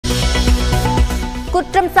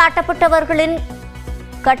குற்றம் சாட்டப்பட்டவர்களின்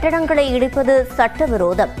கட்டடங்களை இடிப்பது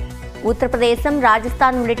சட்டவிரோதம். உத்தரப்பிரதேசம்,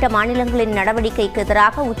 ராஜஸ்தான் உள்ளிட்ட மாநிலங்களின் நடவடிக்கைக்கு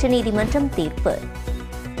எதிராக உச்சநீதிமன்றம் தீர்ப்பு.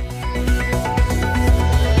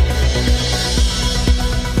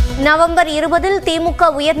 நவம்பர் 20 திமுக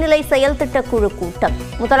உயர்நிலை செயல் திட்ட குழு கூட்டம்.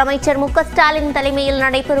 முதலமைச்சர் மு.க. ஸ்டாலின் தலைமையில்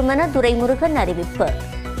நடைபெறும் என துரைமுருகன் அறிவிப்பு.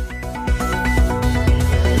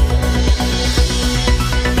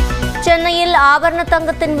 சென்னையில் ஆபரண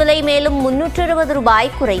தங்கத்தின் விலை மேலும் 320 ரூபாய்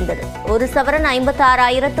குறைந்தது. ஒரு சவரன்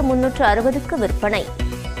 56,360க்கு விற்பனை.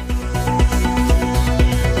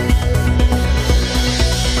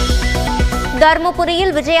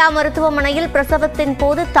 தர்மபுரியில் விஜயா மருத்துவமனையில் பிரசவத்தின்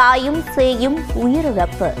போது தாயும் சேயும்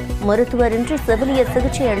உயிரிழப்பு. மருத்துவரின்றி செவிலியர்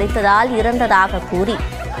சிகிச்சை அளித்ததால் இறந்ததாக கூறி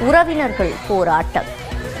உறவினர்கள் போராட்டம்.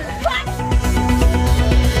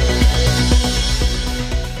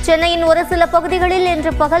 சென்னையின் ஒரு சில பகுதிகளில்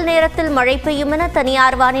இன்று பகல் நேரத்தில் மழை பெய்யும் என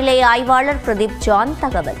தனியார் வானிலை ஆய்வாளர் பிரதீப் ஜான்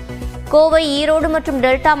தகவல். கோவை, ஈரோடு மற்றும்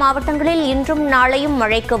டெல்டா மாவட்டங்களில் இன்றும் நாளையும்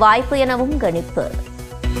மழைக்கு வாய்ப்பு எனவும் கணிப்பு.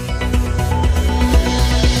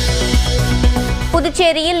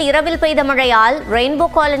 புதுச்சேரியில் இரவில் பெய்த மழையால் ரெயின்போ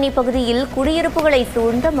காலனி பகுதியில் குடியிருப்புகளை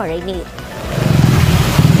சூழ்ந்த மழைநீர்.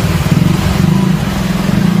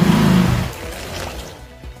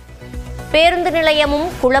 பேருந்து நிலையமும்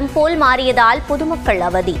குளம் போல் மாறியதால் பொதுமக்கள்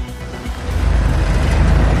அவதி.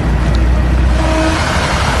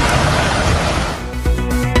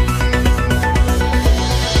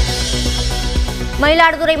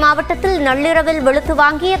 மயிலாடுதுறை மாவட்டத்தில் நள்ளிரவில் வெளுத்து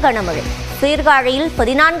வாங்கிய கனமழை. சீர்காழியில்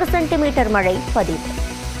 14 சென்டிமீட்டர் மழை பதிவு.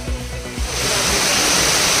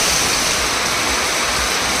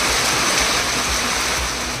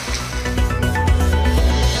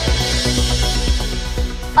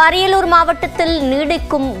 அரியலூர் மாவட்டத்தில்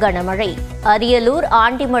நீடிக்கும் கனமழை. அரியலூர்,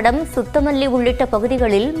 ஆண்டிமடம், சுத்தமல்லி உள்ளிட்ட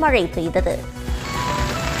பகுதிகளில் மழை பெய்தது.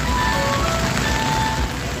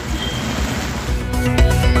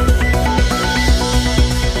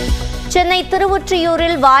 சென்னை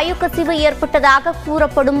திருவொற்றியூரில் வாயு கசிவு ஏற்பட்டதாக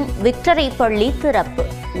கூறப்படும் விக்டரி பள்ளி திறப்பு.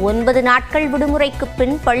 9 நாட்கள் விடுமுறைக்கு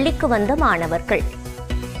பின் பள்ளிக்கு வந்த மாணவர்கள்.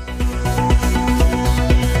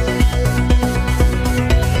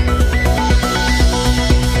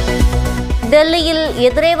 டெல்லியில்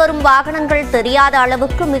எதிரே வரும் வாகனங்கள் தெரியாத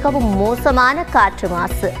அளவுக்கு மிகவும் மோசமான காற்று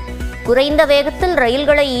மாசு. குறைந்த வேகத்தில்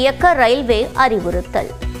ரயில்களை இயக்க ரயில்வே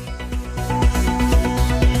அறிவுறுத்தல்.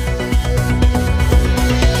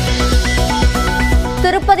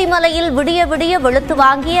 திருப்பதி மலையில் விடிய விடிய வெளுத்து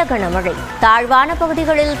வாங்கிய கனமழை. தாழ்வான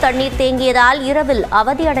பகுதிகளில் தண்ணீர் தேங்கியதால் இரவில்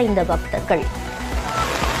அவதியடைந்த பக்தர்கள்.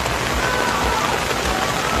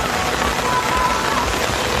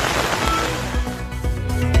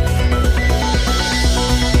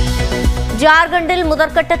 ஜார்க்கண்டில்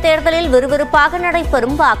முதற்கட்ட தேர்தலில் விறுவிறுப்பாக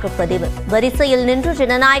நடைபெறும் வாக்குப்பதிவு. வரிசையில் நின்று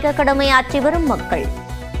ஜனநாயக கடமையாற்றி வரும் மக்கள்.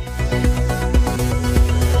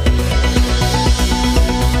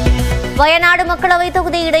 வயநாடு மக்களவைத்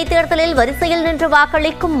தொகுதி இடைத்தேர்தலில் வரிசையில் நின்று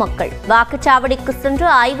வாக்களிக்கும் மக்கள். வாக்குச்சாவடிக்கு சென்று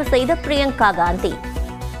ஆய்வு செய்த பிரியங்கா காந்தி.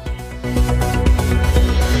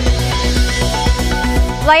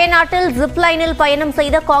 வயநாட்டில் ஜிப்லைனில் பயணம்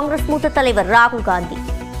செய்த காங்கிரஸ் மூத்த தலைவர் ராகுல் காந்தி.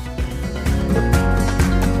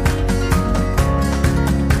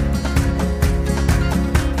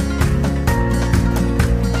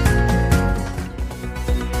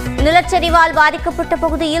 நிலச்சரிவால் பாதிக்கப்பட்ட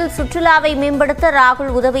பகுதியில் சுற்றுலாவை மேம்படுத்த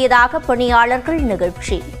ராகுல் உதவியதாக பணியாளர்கள்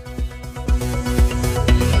நிகழ்ச்சி.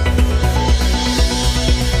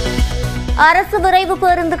 அரசு விரைவு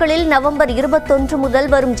பேருந்துகளில் நவம்பர் 21 முதல்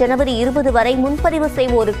வரும் ஜனவரி 20 வரை முன்பதிவு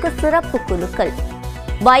செய்வோருக்கு சிறப்பு குலுக்கல்.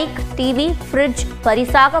 பைக், டிவி, ஃபிரிட்ஜ்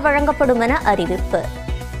பரிசாக வழங்கப்படும் என அறிவிப்பு.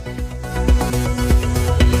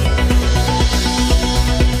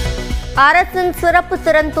 அரசின் சிறப்பு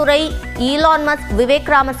திறன்துறை ஈலான் மஸ்க் விவேக்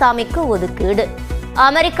ராமசாமிக்கு ஒதுக்கீடு.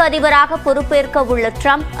 அமெரிக்க அதிபராக பொறுப்பேற்க உள்ள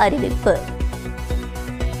ட்ரம்ப் அறிவிப்பு.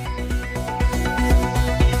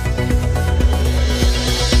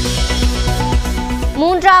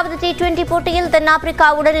 மூன்றாவது T20 போட்டியில்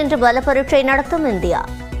தென்னாப்பிரிக்காவுடன் இன்று பல பரீட்சை நடத்தும் இந்தியா.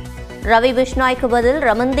 ரவி பிஷ்னாய்க்கு பதில்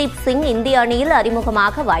ரமன்தீப் சிங் இந்திய அணியில்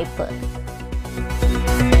அறிமுகமாக வாய்ப்பு.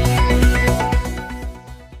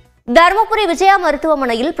 தர்மபுரி விஜயா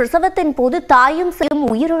மருத்துவமனையில் பிரசவத்தின் போது தாயும் சேயும்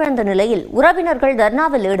உயிரிழந்த நிலையில் உறவினர்கள்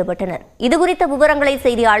தர்ணாவில் ஈடுபட்டனர். இதுகுறித்த விவரங்களை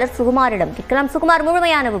செய்தியாளர் சுகுமாரிடம் கேட்கலாம். சுகுமார்,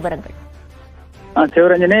 முழுமையான விவரங்கள்.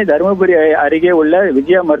 சிவரஞ்சனே, தருமபுரி அருகே உள்ள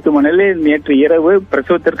விஜயா மருத்துவமனையில் நேற்று இரவு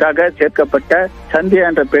பிரசவத்திற்காக சேர்க்கப்பட்ட சந்தியா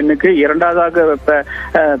என்ற பெண்ணுக்கு இரண்டாவதாக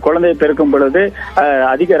குழந்தை பிறக்கும் பொழுது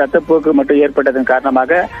அதிக ரத்தப்போக்கு மட்டும் ஏற்பட்டதன்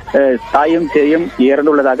காரணமாக தாயும் சேயும்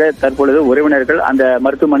இறந்துள்ளதாக தற்பொழுது உறவினர்கள் அந்த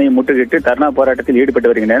மருத்துவமனையை முற்றுகிட்டு தர்ணா போராட்டத்தில்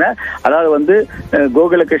ஈடுபட்டு வருகின்றனர். அதாவது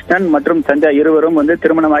கோகுலகிருஷ்ணன் மற்றும் சந்தியா இருவரும்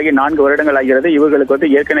திருமணமாகி 4 வருடங்கள் ஆகிறது. இவர்களுக்கு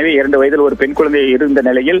ஏற்கனவே 2 வயதில் ஒரு பெண் குழந்தை இருந்த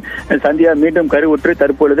நிலையில் சந்தியா மீண்டும் கருவுற்று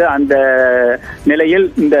தற்பொழுது அந்த நிலையில்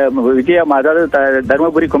இந்த விஜயா, அதாவது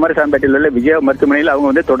தருமபுரி குமாரசாமிப்பேட்டையில் உள்ள விஜயா மருத்துவமனையில்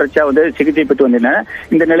அவங்க தொடர்ச்சியா சிகிச்சை பெற்று வந்தனர்.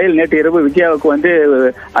 இந்த நிலையில் நேற்று இரவு விஜயாவுக்கு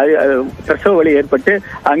பிரசவ வலி ஏற்பட்டு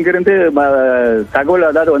அங்கிருந்து தகவல்,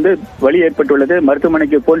 அதாவது வலி ஏற்பட்டுள்ளது.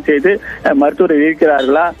 மருத்துவமனைக்கு போன் செய்து மருத்துவர்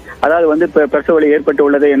இருக்கிறார்களா, அதாவது பிரசவ வலி ஏற்பட்டு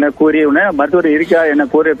உள்ளது என கூறிய மருத்துவர் இருக்கிறார் என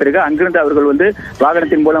கூறிய பிறகு அங்கிருந்து அவர்கள்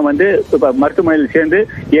வாகனத்தின் மூலம் மருத்துவமனையில் சேர்ந்து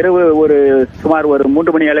இரவு சுமார்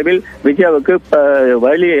 3 மணி அளவில் விஜயாவுக்கு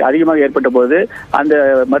வலி அதிகமாக ஏற்பட்ட போது அந்த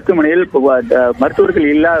மருத்துவமனையில் மருத்துவர்கள்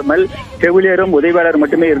இல்லாமல் செவிலியரும் உதவியாளர்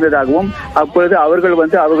மட்டுமே இருந்ததாகவும் அப்பொழுது அவர்கள்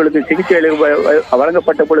அவர்களுக்கு சிகிச்சை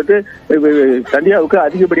வழங்கப்பட்ட பொழுது சந்தியாவுக்கு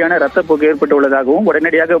அதிகப்படியான ரத்தப்போக்கு ஏற்பட்டுள்ளதாகவும்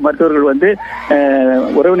உடனடியாக மருத்துவர்கள்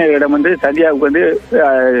உறவினர்களிடம் சந்தியாவுக்கு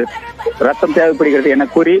ரத்தம் தேவைப்படுகிறது என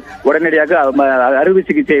கூறி உடனடியாக அறுவை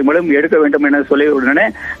சிகிச்சை மூலம் எடுக்க வேண்டும் என சொல்லியுள்ளன.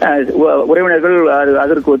 உறவினர்கள்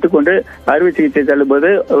அதற்கு ஒத்துக்கொண்டு அறுவை சிகிச்சை செல்லும்போது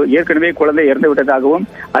ஏற்கனவே குழந்தை இறந்து விட்டதாகவும்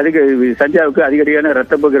அதுக்கு சந்தியாவுக்கு அதிகடியான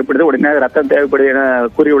ரத்தப்போக்கு ஏற்படுது, உடனடியாக ரத்தம் தேவைப்படும் என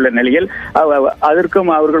கூறியுள்ள நிலையில்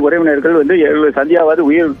அதற்கும் அவர்கள் உறவினர்கள் சந்தியாவது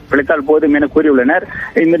உயிர் பிழைத்தால் போதும் என கூறியுள்ளனர்.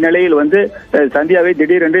 இந்த நிலையில் சந்தியாவை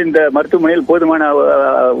திடீரென்று இந்த மருத்துவமனையில் போதுமான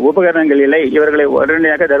உபகரணங்கள் இல்லை, இவர்களை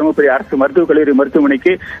உடனடியாக தருமபுரி அரசு மருத்துவக் கல்லூரி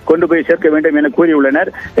மருத்துவமனைக்கு கொண்டு போய் சேர்க்க வேண்டும் என கூறியுள்ளனர்.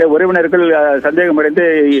 உறவினர்கள் சந்தேகமடைந்து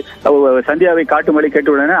சந்தியாவை காட்டும்படி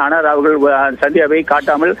கேட்டுள்ளனர். ஆனால் அவர்கள் சந்தியாவை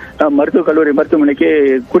காட்டாமல் மருத்துவக் கல்லூரி மருத்துவமனைக்கு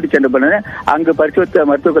கூட்டிச் சென்றனர். அங்கு பரிசோதித்த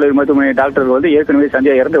மருத்துவக் கல்லூரி மருத்துவமனை டாக்டர்கள் ஏற்கனவே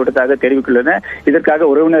சந்தியா இறந்து விட்டதாக தெரிவித்துள்ளனர். இதற்காக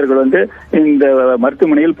உறவினர்கள் இந்த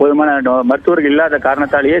மருத்துவமனையில் போதுமான மருத்துவர்கள் இல்லாத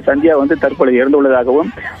காரணத்தாலேயே சந்தியா தற்பொழுது இறந்துள்ளதாகவும்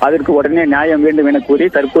அதற்கு உடனே நியாயம் வேண்டும் என கூறி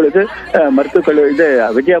தற்பொழுது மருத்துவக் கல்லூரி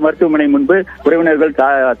விஜயா மருத்துவமனை முன்பு உறவினர்கள்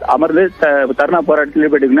அமர்ந்து தர்ணா போராட்டத்தில்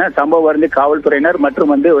ஈடுபட்டுள்ளனர். சம்பவம் அறிந்து காவல்துறையினர்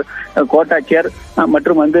மற்றும் கோட்டாட்சியர்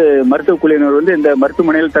மற்றும் மருத்துவக் குழுவினர் இந்த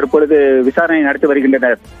மருத்துவமனையில் தற்பொழுது விசாரணை நடத்தி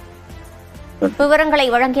வருகின்றனர். விவரங்களை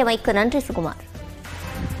வழங்கியமைக்கு நன்றி சுகுமார்.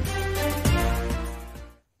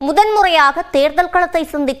 முதன்முறையாக தேர்தல் களத்தை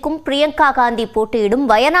சந்திக்கும் பிரியங்கா காந்தி போட்டியிடும்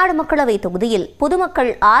வயநாடு மக்களவை தொகுதியில் பொதுமக்கள்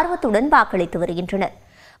ஆர்வத்துடன் வாக்களித்து வருகின்றனர்.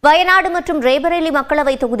 வயநாடு மற்றும் ரேபரேலி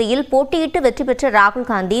மக்களவை தொகுதியில் போட்டியிட்டு வெற்றி பெற்ற ராகுல்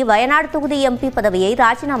காந்தி வயநாடு தொகுதி எம்பி பதவியை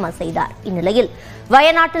ராஜினாமா செய்தார். இந்நிலையில்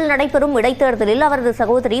வயநாட்டில் நடைபெறும் இடைத்தேர்தலில் அவரது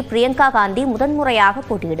சகோதரி பிரியங்கா காந்தி முதன்முறையாக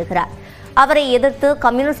போட்டியிடுகிறார். அவரை எதிர்த்து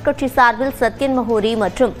கம்யூனிஸ்ட் கட்சி சார்பில் சத்யன் மஹோரி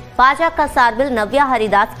மற்றும் பாஜக சார்பில் நவ்யா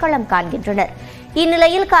ஹரிதாஸ் களம் காண்கின்றனர்.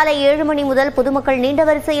 இந்நிலையில் காலை 7 மணி முதல் பொதுமக்கள் நீண்ட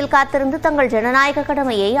வரிசையில் காத்திருந்து தங்கள் ஜனநாயக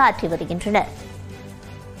கடமையை ஆற்றி வருகின்றனர்.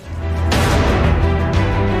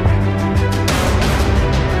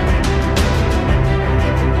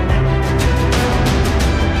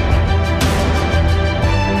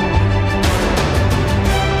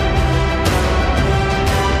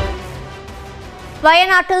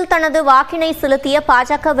 வயநாட்டில் தனது வாக்கினை செலுத்திய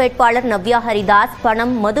பாஜக வேட்பாளர் நவ்யா ஹரிதாஸ்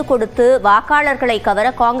பணம், மது கொடுத்து வாக்காளர்களை கவர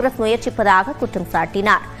காங்கிரஸ் முயற்சிப்பதாக குற்றம்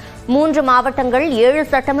சாட்டினார். 3 மாவட்டங்கள் 7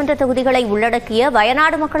 சட்டமன்ற தொகுதிகளை உள்ளடக்கிய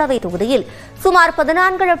வயநாடு மக்களவை தொகுதியில் சுமார்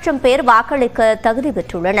 14 லட்சம் பேர் வாக்களிக்க தகுதி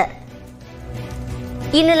பெற்றுள்ளனர்.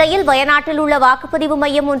 இந்நிலையில் வயநாட்டில் உள்ள வாக்குப்பதிவு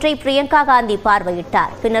மையம் ஒன்றை பிரியங்கா காந்தி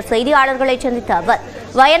பார்வையிட்டார். பின்னர் செய்தியாளர்களை சந்தித்த அவர்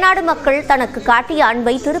வயநாடு மக்கள் தனக்கு காட்டிய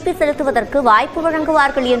அன்பை திருப்பி செலுத்துவதற்கு வாய்ப்பு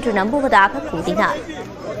வழங்குவார்கள் என்று நம்புவதாக கூறினார்.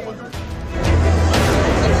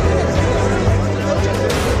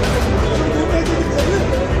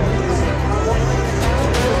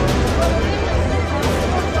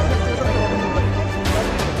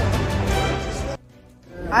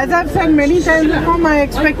 As I've said many times before, my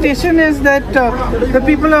expectation is that the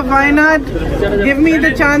people of Wayanad give me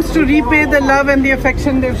the chance to repay the love and the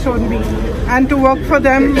affection they've shown me and to work for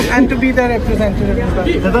them and to be their representative.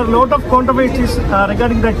 There are a lot of controversies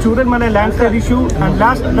regarding the Chudalmane landslide issue and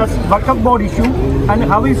last Waqf board issue, and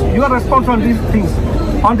how is your response on these things?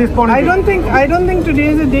 On this point, I don't think today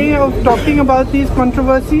is a day of talking about these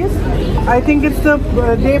controversies. I think it's the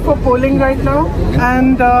day for polling right now,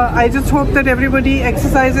 and I just hope that everybody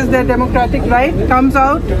exercises their democratic right, comes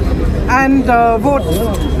out and votes.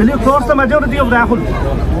 Will you cross the majority of Rahul?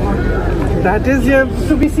 That is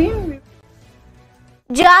to be seen.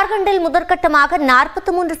 ஜார்க்கண்டில் முதற்கட்டமாக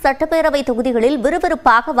 43 சட்டப்பேரவை தொகுதிகளில்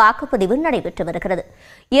விறுவிறுப்பாக வாக்குப்பதிவு நடைபெற்று வருகிறது.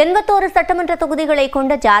 81 சட்டமன்ற தொகுதிகளை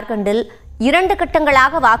கொண்ட ஜார்க்கண்டில் 2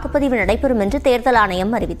 கட்டங்களாக வாக்குப்பதிவு நடைபெறும் என்று தேர்தல்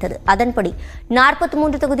ஆணையம் அறிவித்தது. அதன்படி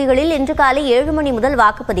 43 தொகுதிகளில் இன்று காலை 7 மணி முதல்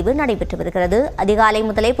வாக்குப்பதிவு நடைபெற்று வருகிறது. அதிகாலை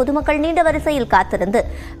முதலே பொதுமக்கள் நீண்ட வரிசையில் காத்திருந்து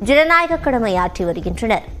ஜனநாயக கடமையாற்றி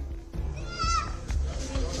வருகின்றனர்.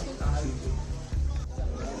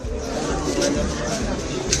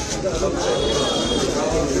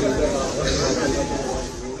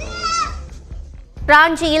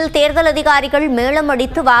 ராஞ்சியில் தேர்தல் அதிகாரிகள் மேளம்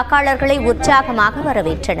அடித்து வாக்காளர்களை உற்சாகமாக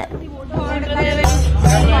வரவேற்றனர்.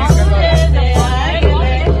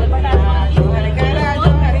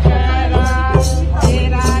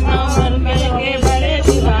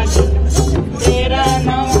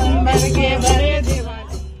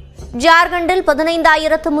 ஜார்க்கண்டில்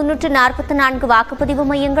 15,344 வாக்குப்பதிவு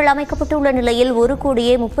மையங்கள் அமைக்கப்பட்டுள்ள நிலையில்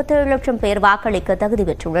 1,37,00,000 பேர் வாக்களிக்க தகுதி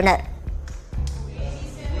பெற்றுள்ளனர்.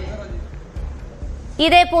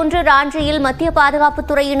 இதேபோன்று ராஞ்சியில் மத்திய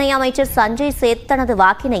பாதுகாப்புத்துறை இணையமைச்சர் சஞ்சய் சேத் தனது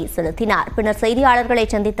வாக்கினை செலுத்தினார். பின்னர் செய்தியாளர்களை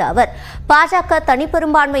சந்தித்த அவர் பாஜக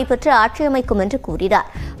தனிப்பெரும்பான்மை பெற்று ஆட்சி அமைக்கும் என்று கூறினார்.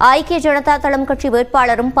 ஐக்கிய ஜனதா தளம் கட்சி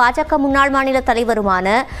வேட்பாளரும் பாஜக முன்னாள் மாநில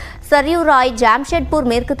தலைவருமான சர்யூ ராய்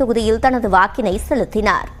ஜாம்ஷெட்பூர் மேற்கு தொகுதியில் தனது வாக்கினை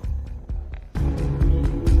செலுத்தினார்.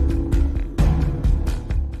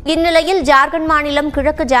 இந்நிலையில் ஜார்க்கண்ட் மாநிலம்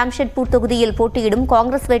கிழக்கு ஜாம்ஷெட்பூர் தொகுதியில் போட்டியிடும்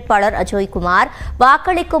காங்கிரஸ் வேட்பாளர் அஜய்குமார்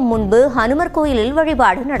வாக்களிக்கும் முன்பு ஹனுமர் கோயிலில்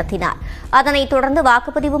வழிபாடு நடத்தினார். அதனைத் தொடர்ந்து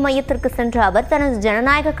வாக்குப்பதிவு மையத்திற்கு சென்ற அவர் தனது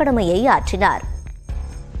ஜனநாயக கடமையை ஆற்றினார்.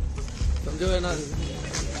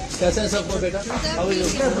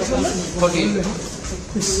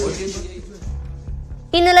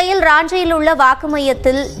 இந்நிலையில் ராஞ்சியில் உள்ள வாக்கு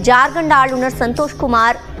மையத்தில் ஜார்க்கண்ட் ஆளுநர்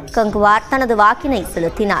சந்தோஷ்குமார் கங்குவார் தனது வாக்கினை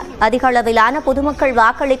செலுத்தினார். அதிக அளவிலான பொதுமக்கள்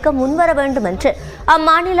வாக்களிக்க முன்வர வேண்டும் என்று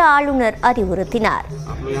அம்மாநில ஆளுநர் அறிவுறுத்தினார்.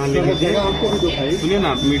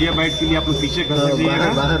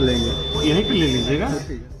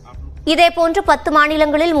 இதேபோன்று 10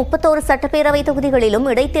 மாநிலங்களில் 31 சட்டப்பேரவை தொகுதிகளிலும்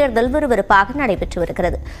இடைத்தேர்தல் விறுவிறுப்பாக நடைபெற்று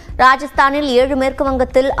வருகிறது. ராஜஸ்தானில் 7, மேற்கு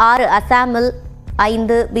வங்கத்தில் 6, அசாமில்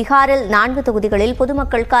 5, பீகாரில் 4 தொகுதிகளில்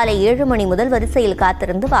பொதுமக்கள் காலை 7 மணி முதல் வரிசையில்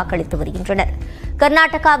காத்திருந்து வாக்களித்து வருகின்றனர்.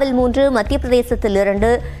 கர்நாடகாவில் 3, மத்திய பிரதேசத்தில் 2,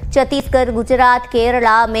 சத்தீஸ்கர், குஜராத்,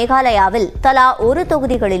 கேரளா, மேகாலயாவில் தலா 1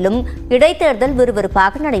 தொகுதிகளிலும் இடைத்தேர்தல்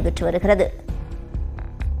விறுவிறுப்பாக நடைபெற்று வருகிறது.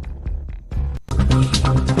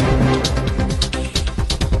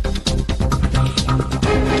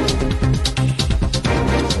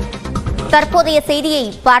 தற்போதைய செய்தியை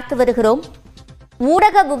பார்த்து வருகிறோம்.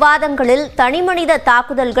 ஊடக விவாதங்களில் தனிமனித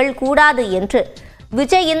தாக்குதல்கள் கூடாது என்று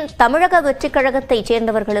விஜயின் தமிழக வெற்றிக் கழகத்தைச்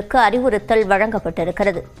சேர்ந்தவர்களுக்கு அறிவுறுத்தல்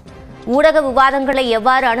வழங்கப்பட்டிருக்கிறது. ஊடக விவாதங்களை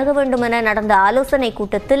எவ்வாறு அணுக வேண்டும் என நடந்த ஆலோசனைக்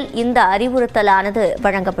கூட்டத்தில் இந்த அறிவுறுத்தலானது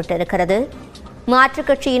வழங்கப்பட்டிருக்கிறது. மாற்றுக்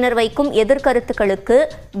கட்சியினர் வைக்கும் எதிர்கருத்துக்களுக்கு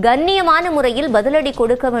கண்ணியமான முறையில் பதிலடி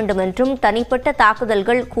கொடுக்க வேண்டும் என்றும் தனிப்பட்ட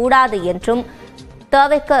தாக்குதல்கள் கூடாது என்றும்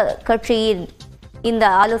தவிக கட்சியின் இந்த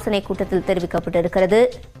ஆலோசனைக் கூட்டத்தில் தெரிவிக்கப்பட்டிருக்கிறது.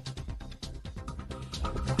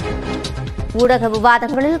 ஊடக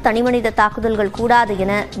விவாதங்களில் தனிமனித தாக்குதல்கள் கூடாது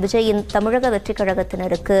என விஜயின் தமிழக வெற்றிக்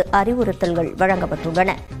கழகத்தினருக்கு அறிவுறுத்தல்கள் வழங்கப்பட்டுள்ளன.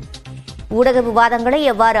 ஊடக விவாதங்களை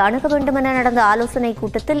எவ்வாறு அணுக வேண்டும் என நடந்த ஆலோசனைக்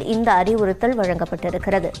கூட்டத்தில் இந்த அறிவுறுத்தல்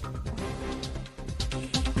வழங்கப்பட்டிருக்கிறது.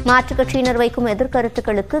 மாற்றுக் கட்சியினர் வைக்கும்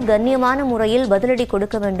எதிர்கருத்துக்களுக்கு கண்ணியமான முறையில் பதிலடி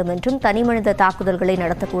கொடுக்க வேண்டும் என்றும் தனிமனித தாக்குதல்களை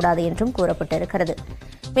நடத்தக்கூடாது என்றும் கூறப்பட்டிருக்கிறது.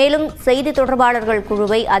 மேலும் செய்தி தொடர்பாளர்கள்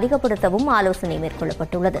குழுவை அதிகப்படுத்தவும் ஆலோசனை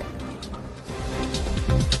மேற்கொள்ளப்பட்டுள்ளது.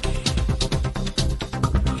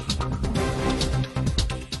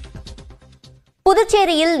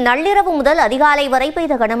 புதுச்சேரியில் நள்ளிரவு முதல் அதிகாலை வரை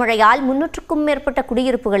பெய்த கனமழையால் 300க்கும் மேற்பட்ட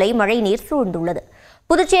குடியிருப்புகளை மழைநீர் சூழ்ந்துள்ளது.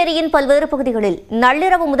 புதுச்சேரியின் பல்வேறு பகுதிகளில்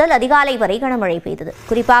நள்ளிரவு முதல் அதிகாலை வரை கனமழை பெய்தது.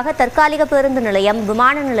 குறிப்பாக தற்காலிக பேருந்து நிலையம்,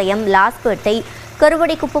 விமான நிலையம், லாஸ்பேட்டை,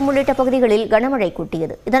 கருவடிக்குப்பம் உள்ளிட்ட பகுதிகளில் கனமழை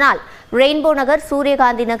கொட்டியது. இதனால் ரெயின்போ நகர்,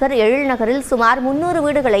 சூரியகாந்தி நகர், எழில் நகரில் சுமார் 300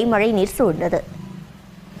 வீடுகளை மழைநீர் சூழ்ந்தது.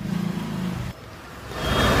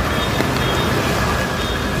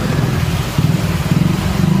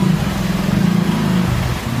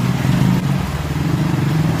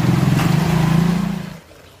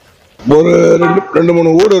 ஒரு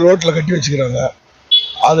 2-3 வீடு ரோட்டில் கட்டி வச்சுக்கிறாங்க.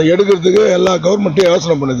 அதை எடுக்கிறதுக்கு எல்லா கவர்மெண்ட்டும்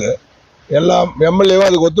யோசனை பண்ணுது. எல்லா எம்எல்ஏவும்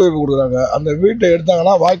அதுக்கு ஒத்துழைப்பு கொடுக்குறாங்க. அந்த வீட்டை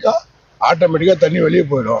எடுத்தாங்கன்னா வாய்க்கா ஆட்டோமேட்டிக்காக தண்ணி வெளியே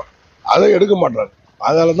போயிடும். அதை எடுக்க மாட்டாங்க.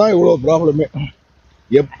 அதனால தான் இவ்வளோ ப்ராப்ளமே.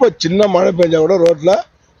 எப்போ சின்ன மழை பெஞ்சா கூட ரோட்டில்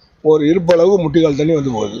ஒரு இருப்பளவு முட்டிக்கால் தண்ணி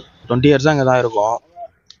வந்து போகுது. 20 இயர்ஸாக இங்கே தான் இருக்கும்.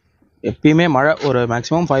 எப்பயுமே மழை ஒரு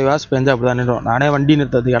மேக்ஸிமம் 5 hours பெஞ்சா அப்படி தான் நின்றோம். நானே வண்டி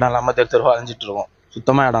நிறுத்துறதுக்கு இடம் இல்லாமல் தெருவா அலைஞ்சிட்டு இருக்கோம்.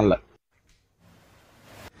 சுத்தமாக இடம் இல்லை.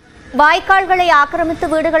 வாய்க்கால்களை ஆக்கிரமித்து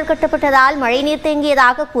வீடுகள் கட்டப்பட்டதால் மழைநீர்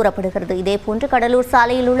தேங்கியதாக கூறப்படுகிறது. இதேபோன்று கடலூர்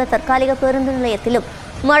சாலையில் உள்ள தற்காலிக பேருந்து நிலையத்திலும்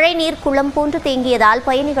மழைநீர் குளம் போன்று தேங்கியதால்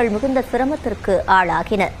பயணிகள் மிகுந்த சிரமத்திற்கு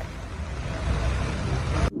ஆளாகினர்.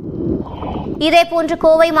 இதேபோன்று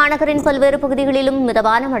கோவை மாநகரின் பல்வேறு பகுதிகளிலும்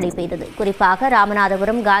மிதமான மழை பெய்தது. குறிப்பாக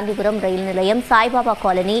ராமநாதபுரம், காந்திபுரம் ரயில் நிலையம், சாய்பாபா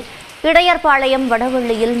காலனி, இடையர்பாளையம்,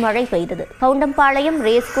 வடவள்ளியில் மழை பெய்தது. கவுண்டம்பாளையம்,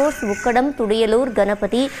 ரேஸ்கோர்ஸ், உக்கடம், துடியலூர்,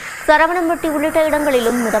 கணபதி, சரவணம்பட்டி உள்ளிட்ட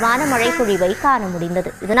இடங்களிலும் மிதமான மழை பொழிவை காண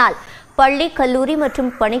முடிந்தது. இதனால் பள்ளி, கல்லூரி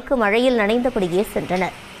மற்றும் பணிக்கு மழையில் நனைந்தபடியே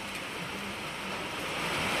சென்றனர்.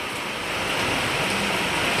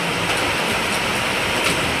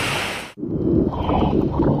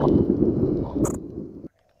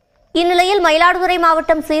 இந்நிலையில் மயிலாடுதுறை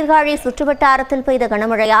மாவட்டம் சீர்காழி சுற்றுவட்டாரத்தில் பெய்த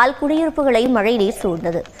கனமழையால் குடியிருப்புகளை மழைநீர்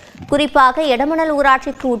சூழ்ந்தது. குறிப்பாக எடமணல்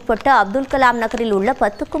ஊராட்சிக்கு உட்பட்ட அப்துல் கலாம் நகரில் உள்ள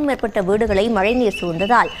 10க்கும் மேற்பட்ட வீடுகளை மழைநீர்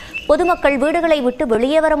சூழ்ந்ததால் பொதுமக்கள் வீடுகளை விட்டு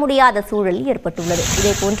வெளியே வர முடியாத சூழல் ஏற்பட்டுள்ளது.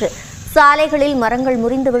 இதேபோன்று சாலைகளில் மரங்கள்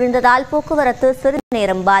முறிந்து விழுந்ததால் போக்குவரத்து சிறிது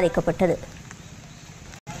நேரம் பாதிக்கப்பட்டது.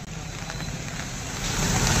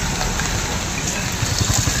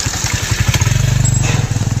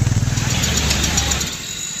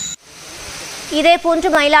 இதேபோன்று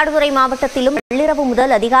மயிலாடுதுறை மாவட்டத்திலும் நள்ளிரவு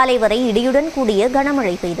முதல் அதிகாலை வரை இடியுடன் கூடிய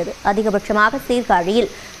கனமழை பெய்தது. அதிகபட்சமாக சீர்காழியில்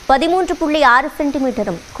 13.6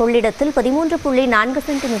 சென்டிமீட்டரும், கொள்ளிடத்தில் 13.4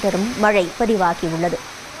 சென்டிமீட்டரும் மழை பதிவாகியுள்ளது.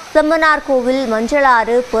 செம்மனார் கோவில்,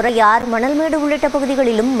 மஞ்சளாறு, பொறையார், மணல்மேடு உள்ளிட்ட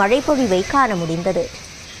பகுதிகளிலும் மழை பொழிவை காண முடிந்தது.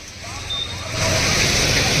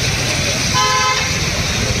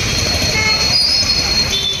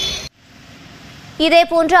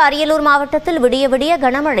 இதேபோன்று அரியலூர் மாவட்டத்தில் விடிய விடிய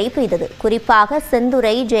கனமழை பெய்தது. குறிப்பாக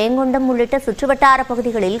செந்துறை, ஜெயங்கொண்டம் உள்ளிட்ட சுற்றுவட்டார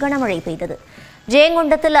பகுதிகளில் கனமழை பெய்தது.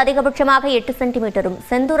 ஜெயங்கொண்டத்தில் அதிகபட்சமாக 8 சென்டிமீட்டரும்,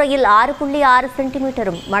 செந்துறையில் 6.6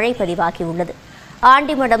 சென்டிமீட்டரும் மழை பதிவாகியுள்ளது.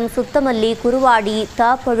 ஆண்டிமடம், சுத்தமல்லி, குருவாடி,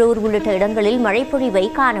 தாப்பழூர் உள்ளிட்ட இடங்களில் மழை பொழிவை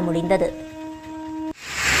காண முடிந்தது.